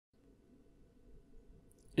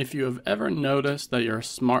If you have ever noticed that your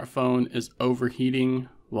smartphone is overheating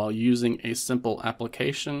while using a simple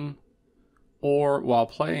application or while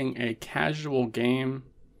playing a casual game,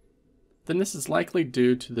 then this is likely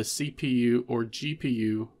due to the CPU or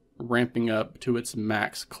GPU ramping up to its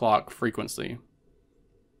max clock frequency.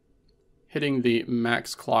 Hitting the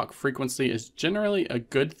max clock frequency is generally a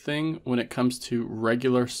good thing when it comes to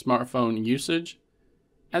regular smartphone usage,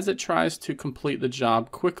 as it tries to complete the job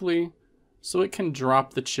quickly so it can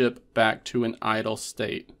drop the chip back to an idle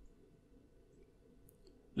state.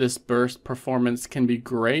 This burst performance can be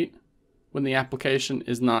great when the application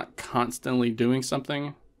is not constantly doing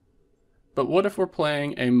something, but what if we're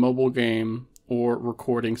playing a mobile game or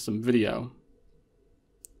recording some video?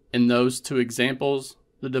 In those two examples,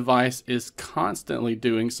 the device is constantly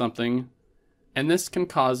doing something, and this can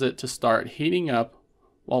cause it to start heating up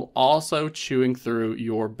while also chewing through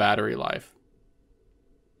your battery life.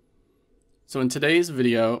 So in today's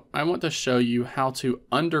video, I want to show you how to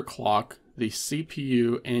underclock the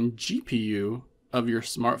CPU and GPU of your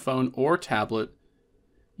smartphone or tablet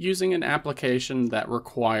using an application that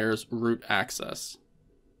requires root access.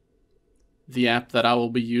 The app that I will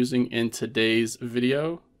be using in today's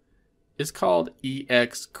video is called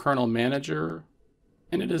EX Kernel Manager,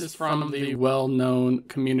 and it is from the well-known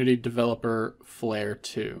community developer Flare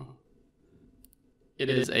 2. It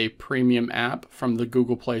is a premium app from the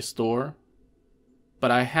Google Play Store, but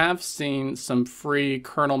I have seen some free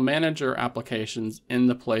Kernel Manager applications in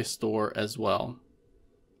the Play Store as well.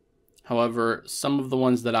 However, some of the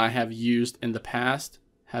ones that I have used in the past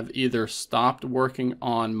have either stopped working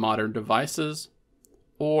on modern devices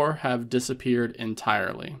or have disappeared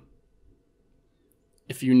entirely.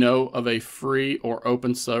 If you know of a free or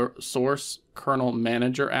open source Kernel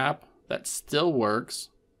Manager app that still works,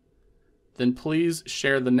 then please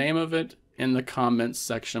share the name of it in the comments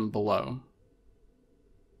section below.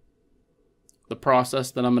 The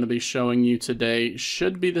process that I'm going to be showing you today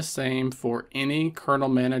should be the same for any Kernel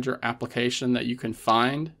Manager application that you can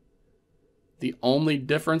find. The only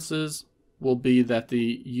differences will be that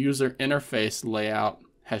the user interface layout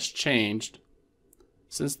has changed,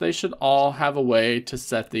 since they should all have a way to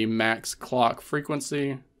set the max clock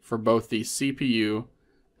frequency for both the CPU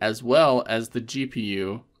as well as the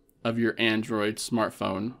GPU of your Android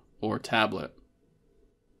smartphone or tablet.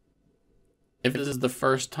 If this is the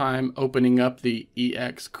first time opening up the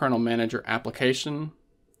EX Kernel Manager application,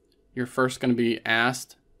 you're first going to be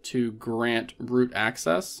asked to grant root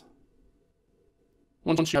access.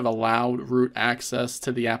 Once you have allowed root access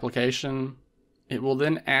to the application, it will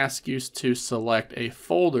then ask you to select a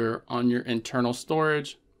folder on your internal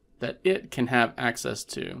storage that it can have access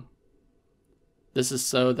to. This is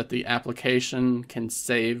so that the application can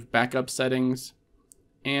save backup settings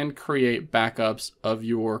and create backups of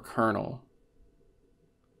your kernel.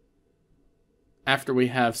 After we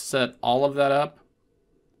have set all of that up,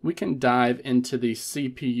 we can dive into the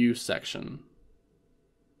CPU section.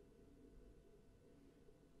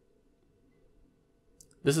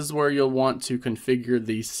 This is where you'll want to configure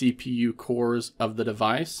the CPU cores of the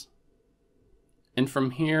device. And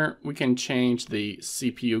from here, we can change the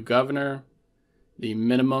CPU governor, the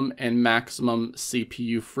minimum and maximum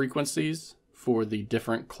CPU frequencies for the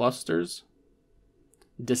different clusters,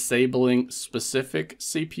 disabling specific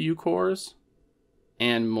CPU cores,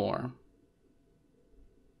 and more.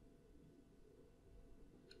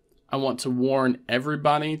 I want to warn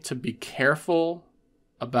everybody to be careful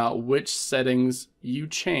about which settings you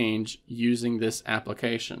change using this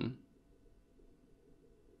application.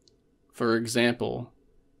 For example,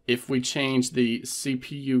 if we change the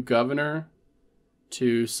CPU governor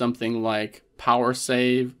to something like power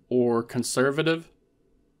save or conservative,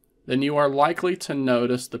 then you are likely to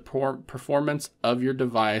notice the performance of your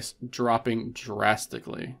device dropping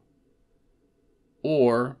drastically.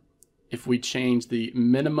 Or if we change the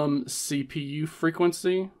minimum CPU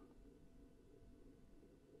frequency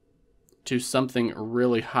to something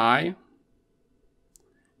really high,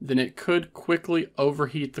 then it could quickly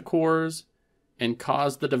overheat the cores and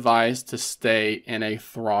cause the device to stay in a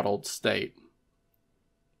throttled state.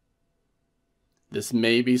 This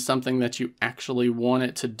may be something that you actually want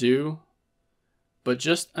it to do, but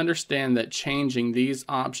just understand that changing these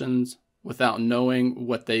options without knowing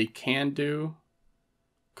what they can do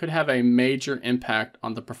could have a major impact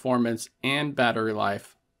on the performance and battery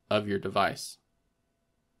life of your device.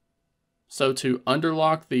 So to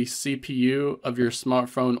underlock the CPU of your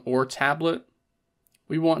smartphone or tablet,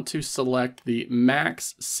 we want to select the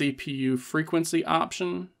max CPU frequency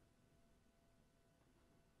option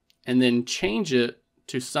and then change it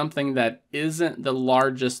to something that isn't the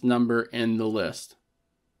largest number in the list.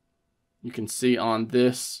 You can see on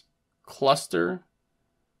this cluster,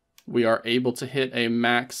 we are able to hit a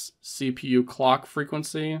max CPU clock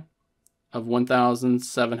frequency of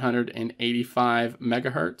 1785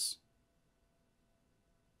 megahertz.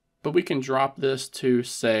 But we can drop this to,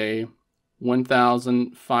 say,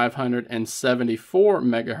 1574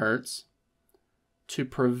 megahertz to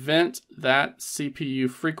prevent that CPU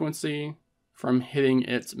frequency from hitting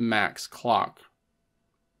its max clock.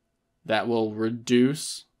 That will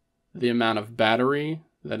reduce the amount of battery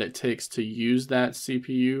that it takes to use that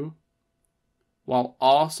CPU, while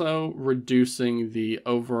also reducing the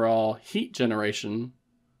overall heat generation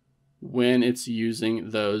when it's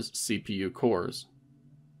using those CPU cores.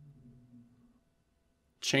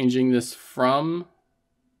 Changing this from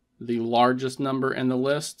the largest number in the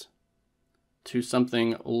list to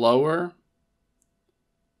something lower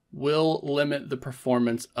will limit the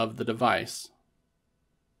performance of the device.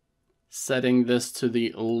 Setting this to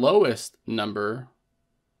the lowest number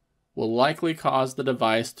will likely cause the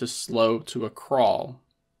device to slow to a crawl.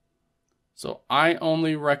 So I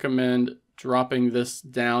only recommend dropping this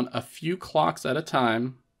down a few clocks at a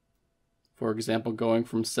time. For example, going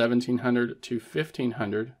from 1700 to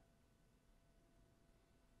 1500.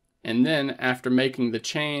 And then after making the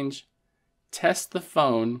change, test the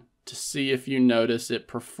phone to see if you notice it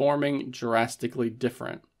performing drastically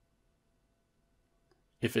different.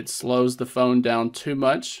 If it slows the phone down too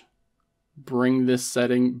much, bring this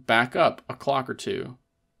setting back up a clock or two,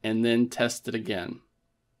 and then test it again.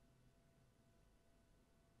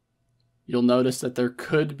 You'll notice that there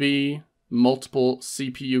could be multiple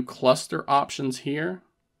CPU cluster options here,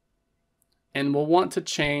 and we'll want to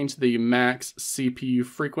change the max CPU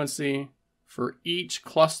frequency for each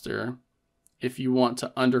cluster if you want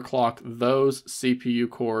to underclock those CPU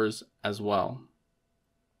cores as well.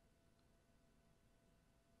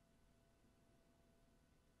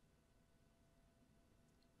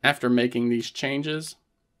 After making these changes,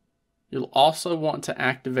 you'll also want to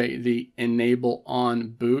activate the Enable on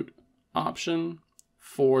Boot option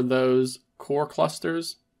for those core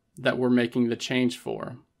clusters that we're making the change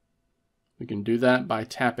for. We can do that by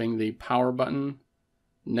tapping the power button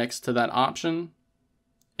next to that option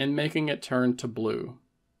and making it turn to blue.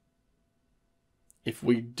 If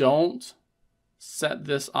we don't set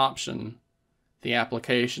this option, the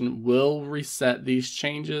application will reset these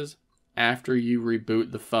changes after you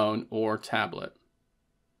reboot the phone or tablet.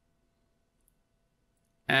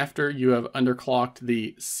 After you have underclocked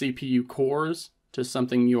the CPU cores to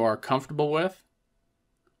something you are comfortable with,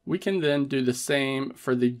 we can then do the same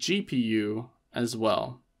for the GPU as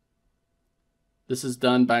well. This is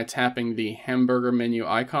done by tapping the hamburger menu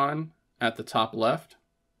icon at the top left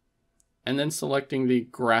and then selecting the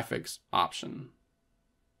graphics option.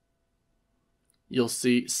 You'll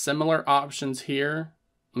see similar options here,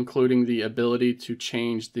 including the ability to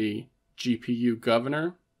change the GPU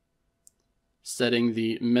governor, setting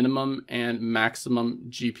the minimum and maximum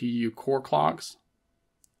GPU core clocks,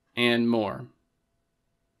 and more.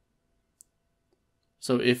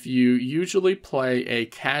 So if you usually play a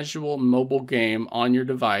casual mobile game on your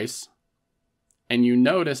device and you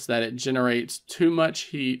notice that it generates too much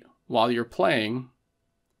heat while you're playing,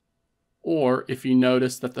 or if you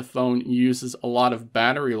notice that the phone uses a lot of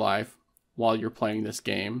battery life while you're playing this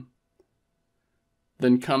game,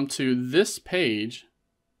 then come to this page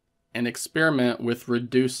and experiment with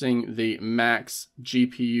reducing the max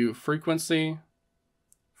GPU frequency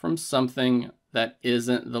from something that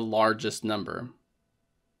isn't the largest number.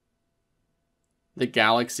 The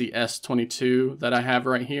Galaxy S22 that I have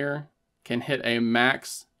right here can hit a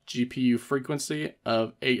max GPU frequency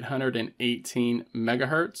of 818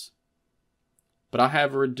 megahertz, but I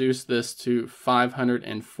have reduced this to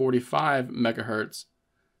 545 megahertz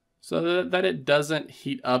so that it doesn't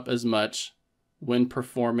heat up as much when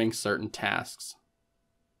performing certain tasks.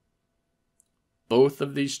 Both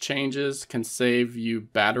of these changes can save you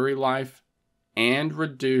battery life and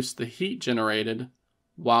reduce the heat generated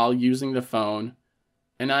while using the phone,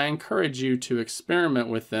 and I encourage you to experiment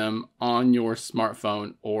with them on your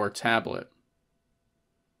smartphone or tablet.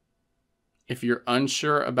 If you're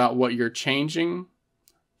unsure about what you're changing,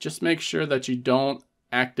 just make sure that you don't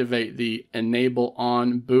activate the Enable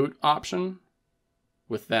on Boot option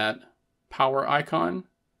with that power icon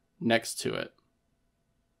next to it.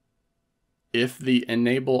 If the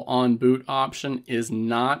Enable on Boot option is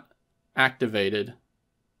not activated,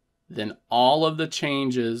 then all of the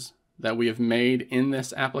changes that we have made in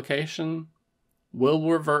this application will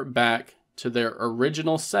revert back to their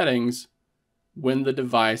original settings when the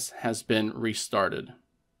device has been restarted.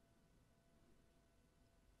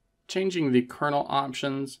 Changing the kernel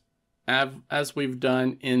options as we've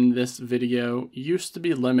done in this video, used to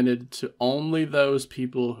be limited to only those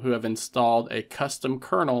people who have installed a custom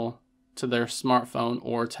kernel to their smartphone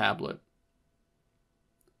or tablet.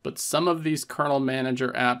 But some of these kernel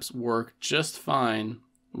manager apps work just fine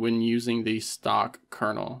when using the stock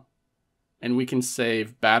kernel, and we can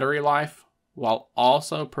save battery life while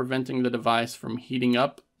also preventing the device from heating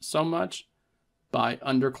up so much by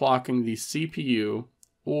underclocking the CPU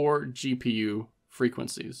or GPU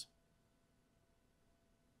frequencies.